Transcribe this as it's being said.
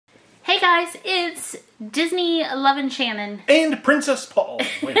guys, it's Disney Lovin' Shannon. And Princess Paul.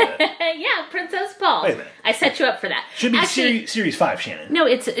 Wait a minute. Yeah, Princess Paul. Wait a minute. I set you up for that. Should be actually, series 5 Shannon. No,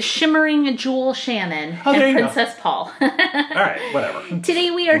 it's Shimmering Jewel Shannon and Princess Paul. Alright, whatever. Today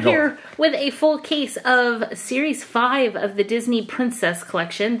we are here with a full case of Series 5 of the Disney Princess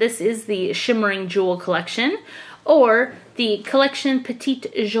Collection. This is the Shimmering Jewel Collection, or the Collection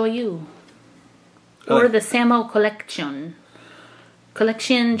Petite Joyeux, or the Samo Collection.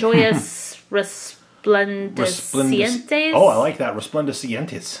 Collection Joyous Resplendecientes. Oh, I like that.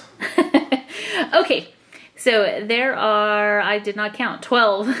 Resplendecientes. Okay, so there are, I did not count,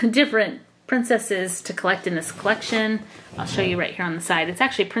 12 different princesses to collect in this collection. I'll show you right here on the side. It's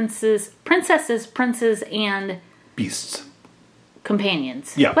actually princesses, princes, and beasts.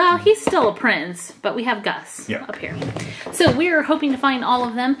 Companions. Yeah. Well, he's still a prince, but we have Gus up here. So we're hoping to find all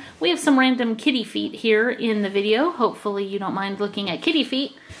of them. We have some random kitty feet here in the video. Hopefully you don't mind looking at kitty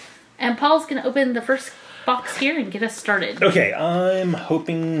feet. And Paul's going to open the first box here and get us started. Okay, I'm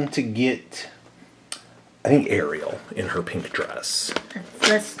hoping to get, I think, Ariel in her pink dress.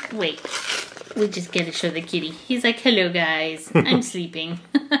 Let's wait. We just get to show the kitty. He's like, hello guys, I'm sleeping.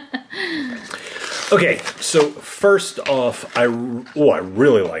 Okay, so first off, I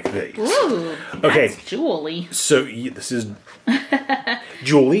really like these. Ooh, that's Julie. So this is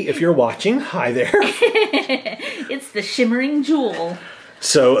Julie, if you're watching, hi there. It's the Shimmering Jewel.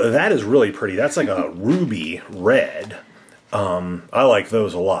 So that is really pretty. That's like a ruby red. I like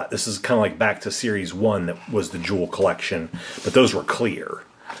those a lot. This is kind of like back to Series 1 that was the Jewel collection, but those were clear.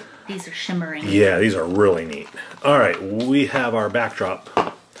 These are shimmering. Yeah, these are really neat. All right, we have our backdrop,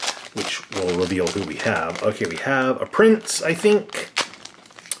 which will reveal who we have. Okay, we have a prince, I think.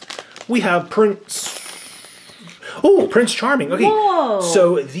 We have Prince... Oh, Prince Charming. Okay, whoa.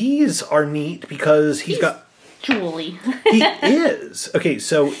 So these are neat because he's got... Julie. He is. Okay,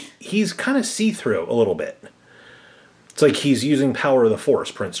 so he's kind of see-through a little bit. It's like he's using Power of the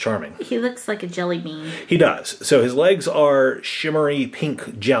Force, Prince Charming. He looks like a jelly bean. He does. So his legs are shimmery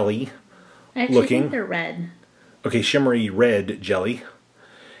pink jelly Actually, I think they're red. Okay, shimmery red jelly.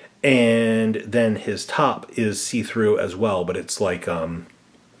 And then his top is see-through as well, but it's like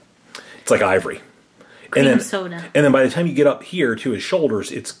ivory. Cream soda. And then by the time you get up here to his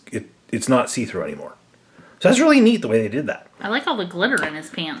shoulders, it's not see-through anymore. So that's really neat the way they did that. I like all the glitter in his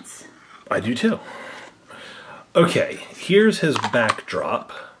pants. I do too. Okay, here's his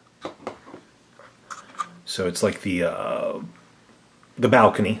backdrop. So it's like the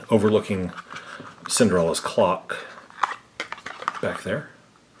balcony overlooking Cinderella's clock back there.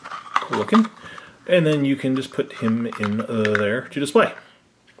 Cool looking. And then you can just put him in there to display.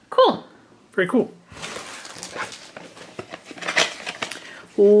 Cool. Very cool.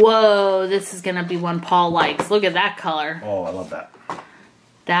 Whoa, this is going to be one Paul likes. Look at that color. Oh, I love that.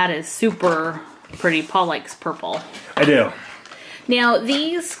 That is super pretty. Paul likes purple. I do. Now,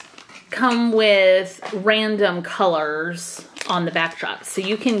 these come with random colors on the backdrop. So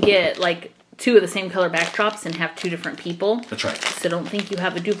you can get like 2 of the same color backdrops and have 2 different people. That's right. So don't think you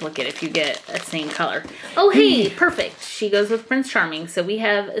have a duplicate if you get a same color. Oh, hey, perfect. She goes with Prince Charming. So we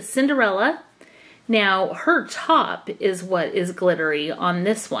have Cinderella. Now, her top is what is glittery on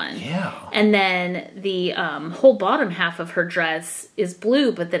this one. Yeah. And then the whole bottom half of her dress is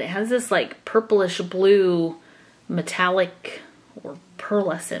blue, but then it has this like purplish blue metallic or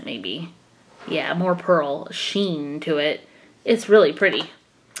pearlescent maybe. Yeah, more pearl sheen to it. It's really pretty.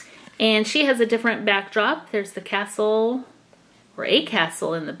 And she has a different backdrop. There's the castle, or a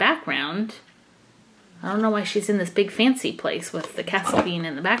castle in the background. I don't know why she's in this big fancy place with the castle being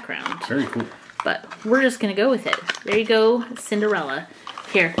in the background. Very cool. But we're just going to go with it. There you go, Cinderella.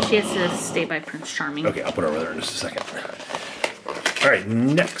 Here, she has to stay by Prince Charming. Okay, I'll put her over there in just a second. All right,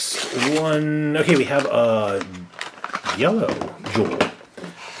 next one. Okay, we have a yellow jewel.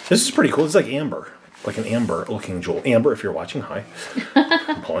 This is pretty cool. It's like amber. Like an amber-looking jewel. Amber, if you're watching, hi.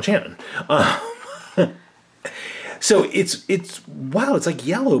 I'm Paul and Shannon. So it's wow, it's like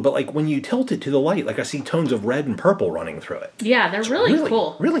yellow, but like when you tilt it to the light, like I see tones of red and purple running through it. Yeah, they're really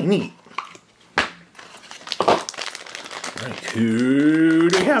cool. Really neat. All right, who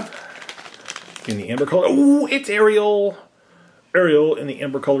do we have? In the amber color. Oh, it's Ariel. Ariel in the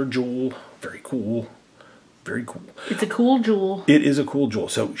amber colored jewel. Very cool. Very cool. It's a cool jewel. It is a cool jewel.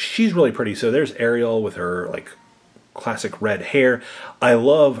 So she's really pretty. So there's Ariel with her like classic red hair. I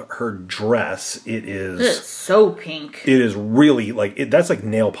love her dress. It's so pink. It is really like that's like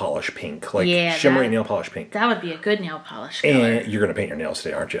nail polish pink, like shimmery nail polish pink. That would be a good nail polish color. And you're gonna paint your nails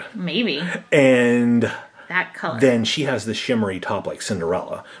today, aren't you? Maybe. And that color. Then she has the shimmery top like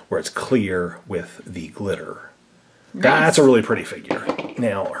Cinderella, where it's clear with the glitter. Nice. That's a really pretty figure.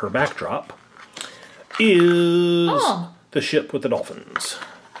 Now, her backdrop is Oh. the ship with the dolphins.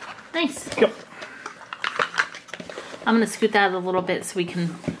 Nice. Yep. I'm going to scoot that a little bit so we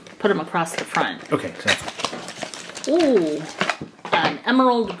can put them across the front. Okay, sounds good. Ooh, an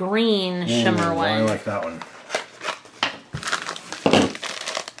emerald green shimmer one. I like that one.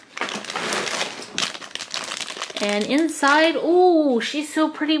 And inside, ooh, she's so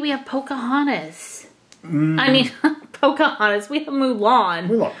pretty. We have Pocahontas. I mean, Pocahontas. We have Mulan.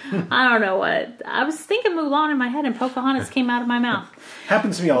 Mulan. I don't know what. I was thinking Mulan in my head and Pocahontas came out of my mouth.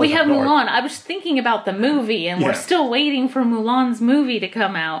 Happens to me all the We time. have Mulan. I was thinking about the movie and we're still waiting for Mulan's movie to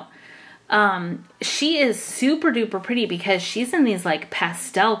come out. She is super duper pretty because she's in these like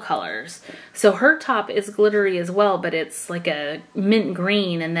pastel colors. So her top is glittery as well, but it's like a mint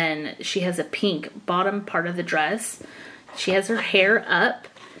green, and then she has a pink bottom part of the dress. She has her hair up.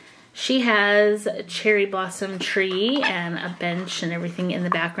 She has a cherry blossom tree and a bench and everything in the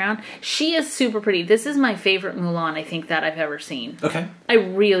background. She is super pretty. This is my favorite Mulan, I think, that I've ever seen. Okay. I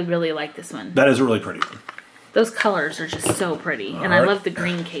really, really like this one. That is a really pretty one. Those colors are just so pretty. And I love the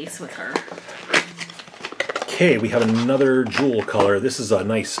green case with her. Okay, we have another jewel color. This is a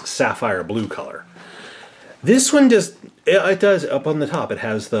nice sapphire blue color. This one does, it does, up on the top, it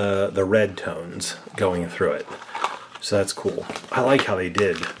has the red tones going through it. So that's cool. I like how they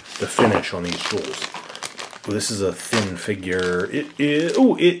did the finish on these jewels. Well, this is a thin figure. It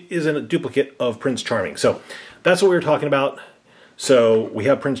is a duplicate of Prince Charming. So that's what we were talking about. So we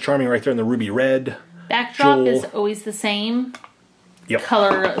have Prince Charming right there in the ruby red. Backdrop jewel. is always the same. Yep.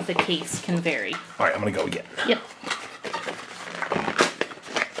 Color of the case can vary. All right, I'm going to go again. Yep.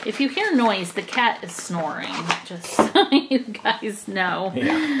 If you hear noise, the cat is snoring. Just so you guys know.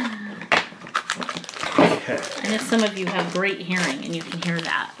 Yeah. Okay. And if some of you have great hearing and you can hear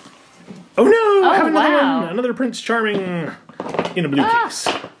that. Oh no! I have another wow. one. Another Prince Charming in a blue case.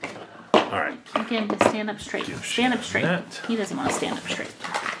 All right. Get him to stand up straight. Stand up straight. that. He doesn't want to stand up straight.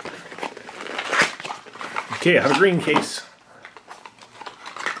 Okay, I have a green case.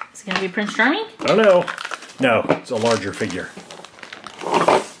 Is it going to be Prince Charming? Oh no. No, it's a larger figure.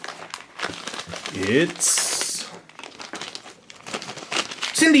 It's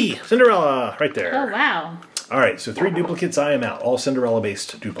Cinderella, right there. Oh, wow. All right, so 3 duplicates, I am out. All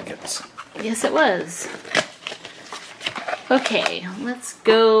Cinderella-based duplicates. Yes, it was. Okay, let's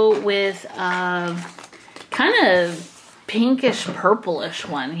go with kind of pinkish purplish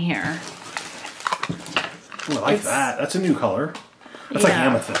one here. Ooh, I like that. That's a new color. That's like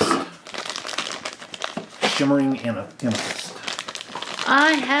amethyst. Shimmering amethyst.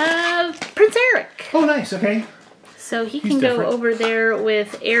 I have Prince Eric. Oh, nice. Okay. So he He's can go different. over there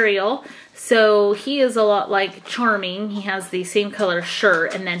with Ariel. So he is a lot like Charming. He has the same color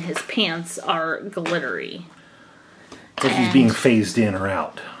shirt, and then his pants are glittery. It's like he's being phased in or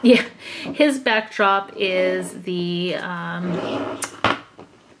out. Yeah. His backdrop is the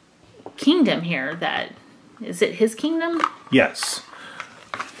kingdom here. Is it his kingdom? Yes.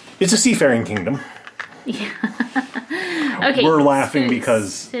 It's a seafaring kingdom. Yeah. Okay. We're laughing scoot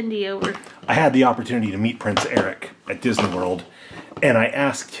because Cindy over. I had the opportunity to meet Prince Eric at Disney World, and I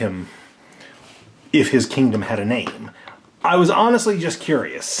asked him if his kingdom had a name. I was honestly just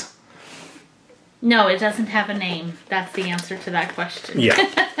curious. No, it doesn't have a name. That's the answer to that question. Yeah.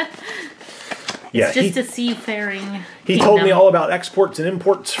 Yeah. It's just a seafaring He kingdom. told me all about exports and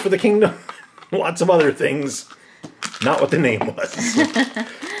imports for the kingdom. Lots of other things. Not what the name was.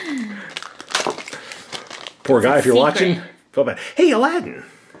 Poor guy, if you're watching, feel bad. Hey, Aladdin.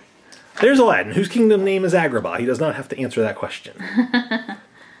 There's Aladdin, whose kingdom name is Agrabah. He does not have to answer that question.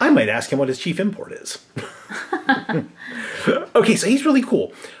 I might ask him what his chief import is. Okay, so he's really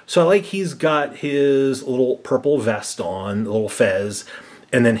cool. So I like he's got his little purple vest on, the little fez,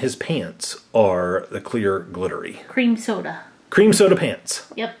 and then his pants are the clear glittery. Cream soda. Cream soda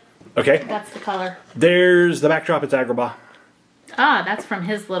pants. Yep. Okay. That's the color. There's the backdrop, it's Agrabah. Ah, that's from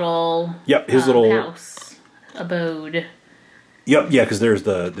his little His little house abode. Yep, yeah, because there's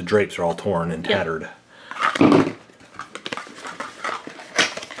the drapes are all torn and tattered.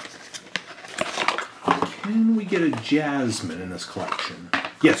 Can we get a Jasmine in this collection?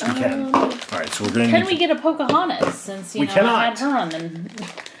 Yes, we can. All right, so we're going to Can we get a Pocahontas since you know I had her on them?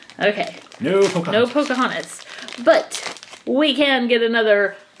 Okay. No Pocahontas. No Pocahontas. But we can get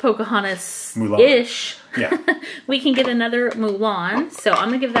another Pocahontas-ish. Yeah. We can get another Mulan. So I'm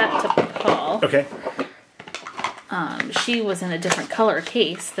going to give that to Paul. Okay. She was in a different color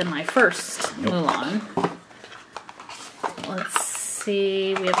case than my first Mulan. Let's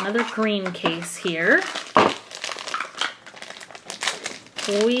see. We have another green case here.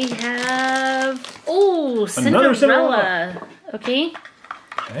 We have... Oh, Another Cinderella. Okay.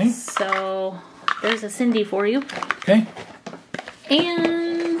 Okay. So there's a Cindy for you. Okay.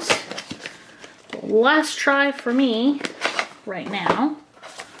 And last try for me right now.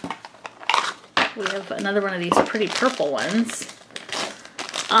 We have another one of these pretty purple ones.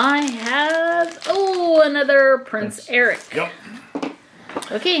 I have, oh, another Prince Eric. Yep.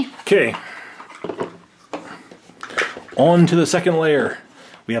 Okay. Okay. On to the second layer.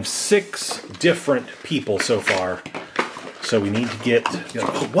 We have 6 different people so far. So we need to get,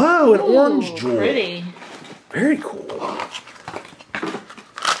 oh, wow, an orange jewel. Pretty. Very cool.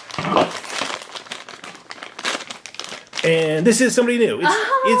 And this is somebody new.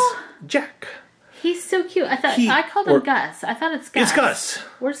 It's Jack. He's so cute. I called him Gus. I thought it's Gus. It's Gus.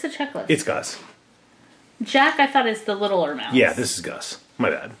 Where's the checklist? It's Gus. Jack, I thought is the littler mouse. Yeah, this is Gus.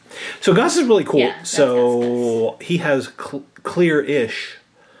 My bad. So Gus is really cool. Yeah, so he has clear-ish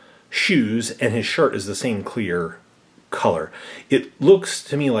shoes, and his shirt is the same clear color. It looks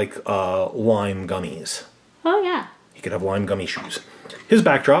to me like lime gummies. Oh, yeah. He could have lime gummy shoes. His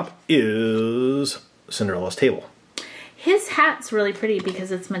backdrop is Cinderella's table. His hat's really pretty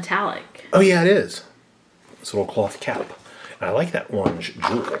because it's metallic. Oh, yeah, it is. This little cloth cap. And I like that orange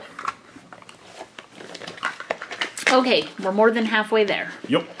jewel. Okay, we're more than halfway there.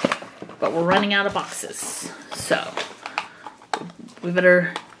 Yep. But we're running out of boxes. So, we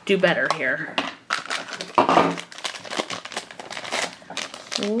better do better here.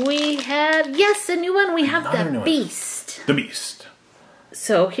 We have, yes, a new one. We have the Beast. The Beast.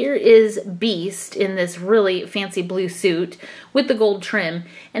 So here is Beast in this really fancy blue suit with the gold trim.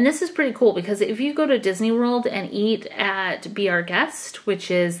 And this is pretty cool because if you go to Disney World and eat at Be Our Guest, which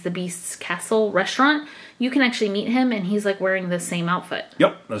is the Beast's Castle restaurant, you can actually meet him and he's like wearing the same outfit.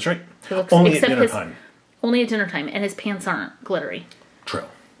 Yep, that's right. Only at dinner time. Only at dinner time. And his pants aren't glittery. True.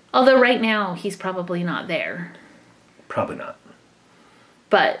 Although right now he's probably not there. Probably not.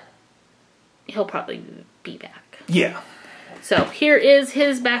 But he'll probably be back. Yeah. So here is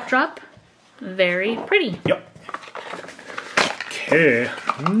his backdrop. Very pretty. Yep. Okay,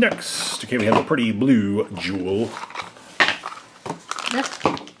 next. Okay, we have a pretty blue jewel. Yep.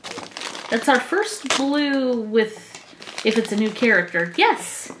 That's our first blue with, if it's a new character.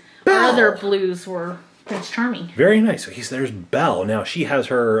 Yes. Belle. Our other blues were Prince Charming. Very nice. Okay, so there's Belle. Now, she has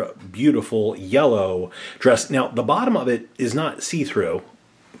her beautiful yellow dress. Now, the bottom of it is not see-through,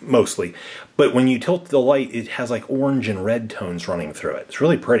 mostly. But when you tilt the light, it has like orange and red tones running through it. It's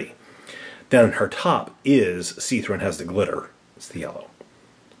really pretty. Then her top is see-through and has the glitter. It's the yellow.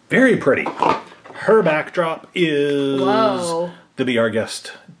 Very pretty. Her backdrop is the Be Our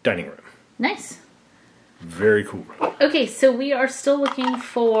Guest dining room. Nice. Very cool. Okay, so we are still looking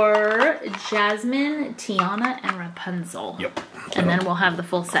for Jasmine, Tiana, and Rapunzel. Yep. And then we'll have the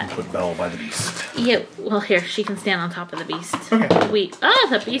full set. Put Belle by the Beast. Yeah, well here, she can stand on top of the Beast. Okay.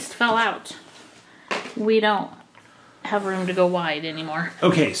 The Beast fell out. We don't have room to go wide anymore.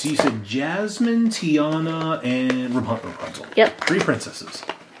 Okay, so you said Jasmine, Tiana, and Rapunzel. Yep. 3 princesses.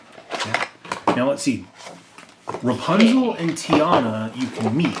 Okay. Now let's see. Rapunzel and Tiana you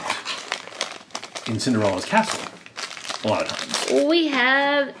can meet in Cinderella's castle a lot of times. We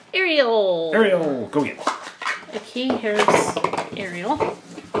have Ariel. Ariel, go get it. Okay, here's Ariel.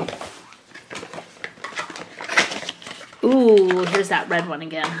 Ooh, here's that red one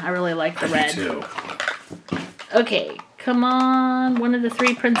again. I really like the red. Me too. Okay, come on. One of the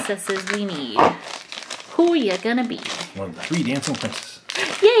 3 princesses we need. Who you gonna be? One of the 3 dancing princesses.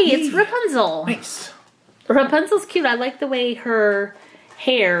 Yay, it's Rapunzel. Nice. Rapunzel's cute. I like the way her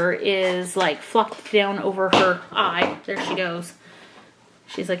hair is like flopped down over her eye. There she goes.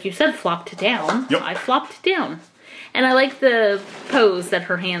 She's like, you said flopped down. Yep. I flopped down. And I like the pose that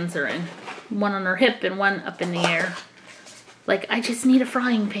her hands are in. One on her hip and one up in the air. Like, I just need a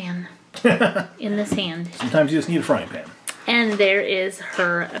frying pan in this hand. Sometimes you just need a frying pan. And there is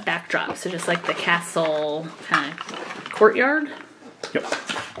her backdrop. So just like the castle kind of courtyard. Yep.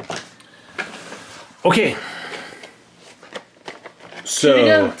 Okay. So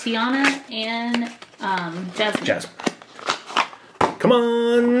Here we go. Tiana and Jasmine. Jasmine. Come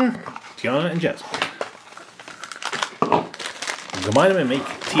on. Tiana and Jasmine. Combine them and make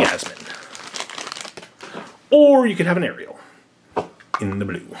Tiasmine. Or you could have an Ariel in the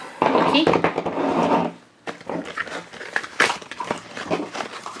blue. Okay.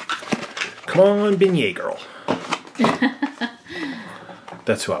 Come on, beignet girl.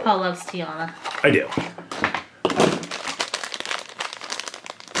 That's who I want. Paul loves Tiana. I do.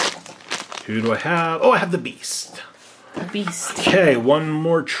 Who do I have? Oh, I have the Beast. The Beast. Okay, one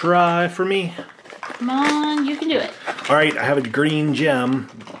more try for me. Come on, you can do it. All right, I have a green gem.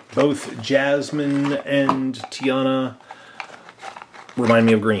 Both Jasmine and Tiana remind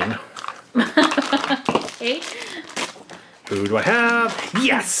me of green. Okay. Who do I have?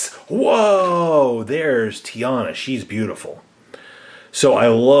 Yes! Whoa! There's Tiana. She's beautiful. So I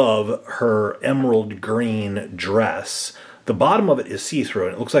love her emerald green dress. The bottom of it is see-through,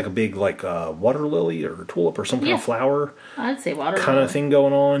 and it looks like a big, like, water lily or tulip or some kind of flower. I'd say water kind lily. of thing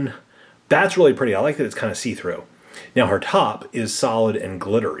going on. That's really pretty. I like that it's kind of see-through. Now her top is solid and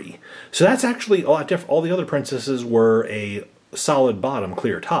glittery. So that's actually a lot different. All the other princesses were a solid bottom,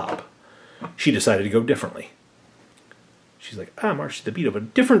 clear top. She decided to go differently. She's like, I march to the beat of a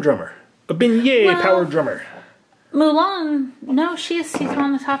different drummer. A beignet-powered drummer. Mulan, no, she is see-through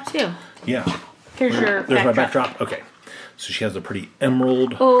on the top too. Yeah. Here's your There's my backdrop. Okay. So she has a pretty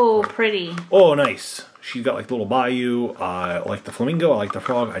emerald. Oh, pretty. Oh, nice. She's got like the little bayou. I like the flamingo. I like the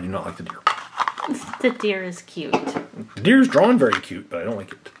frog. I do not like the deer. The deer is cute. The deer's drawn very cute, but I don't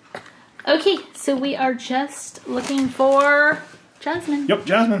like it. Okay, so we are just looking for Jasmine. Yep,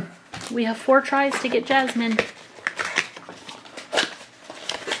 Jasmine. We have 4 tries to get Jasmine.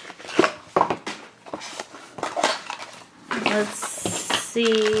 Let's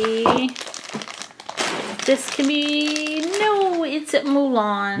see. This can be... No, it's at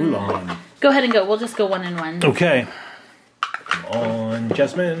Mulan. Mulan. Go ahead and go. We'll just go 1 and 1. Okay. Come on,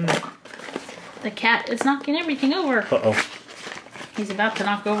 Jasmine. The cat is knocking everything over. Uh-oh. He's about to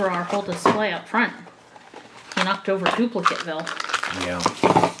knock over our whole display up front. He knocked over Duplicateville. Yeah.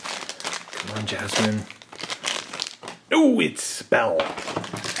 Come on, Jasmine. Oh, it's Belle.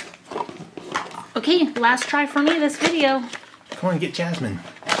 Okay, last try for me this video. Come on, get Jasmine.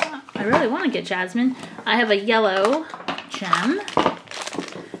 I really want to get Jasmine. I have a yellow gem.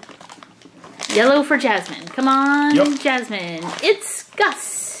 Yellow for Jasmine. Come on, yep. Jasmine. It's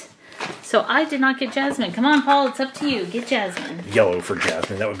Gus. So I did not get Jasmine. Come on, Paul, it's up to you. Get Jasmine. Yellow for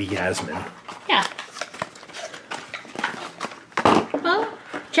Jasmine. That would be Yasmin. Yeah. Well,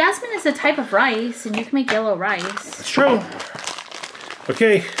 jasmine is a type of rice, and you can make yellow rice. That's true.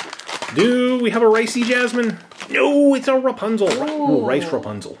 Okay. Do we have a ricey Jasmine? No, it's a Rapunzel. Ooh, rice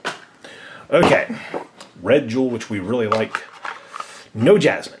Rapunzel. Okay. Red Jewel, which we really like. No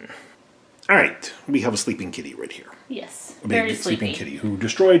Jasmine. All right. We have a sleeping kitty right here. Yes. A Very big sleepy. sleeping kitty who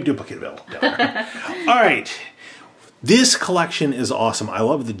destroyed Duplicateville. All right. This collection is awesome. I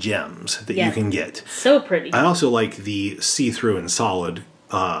love the gems that you can get. So pretty. I also like the see-through and solid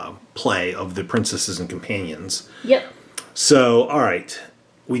play of the princesses and companions. Yep. So, all right.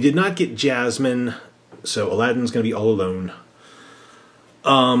 We did not get Jasmine, so Aladdin's going to be all alone.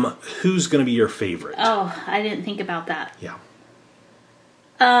 Who's going to be your favorite? Oh, I didn't think about that. Yeah.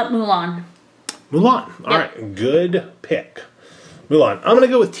 Mulan. Mulan. All right. Good pick. Mulan. I'm going to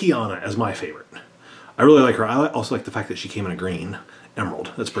go with Tiana as my favorite. I really like her. I also like the fact that she came in a green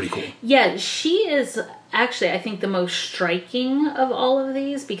emerald. That's pretty cool. Yeah, she is actually, I think, the most striking of all of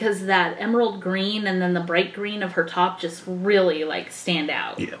these because that emerald green and then the bright green of her top just really, like, stand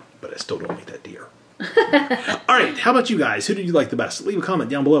out. Yeah, but I still don't like that deer. All right, how about you guys? Who did you like the best? Leave a comment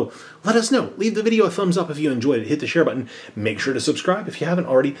down below. Let us know. Leave the video a thumbs up if you enjoyed it. Hit the share button. Make sure to subscribe if you haven't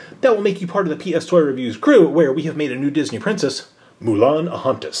already. That will make you part of the PS Toy Reviews crew, where we have made a new Disney princess, Mulan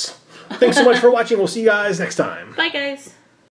Ahuntus. Thanks so much for watching. We'll see you guys next time. Bye, guys.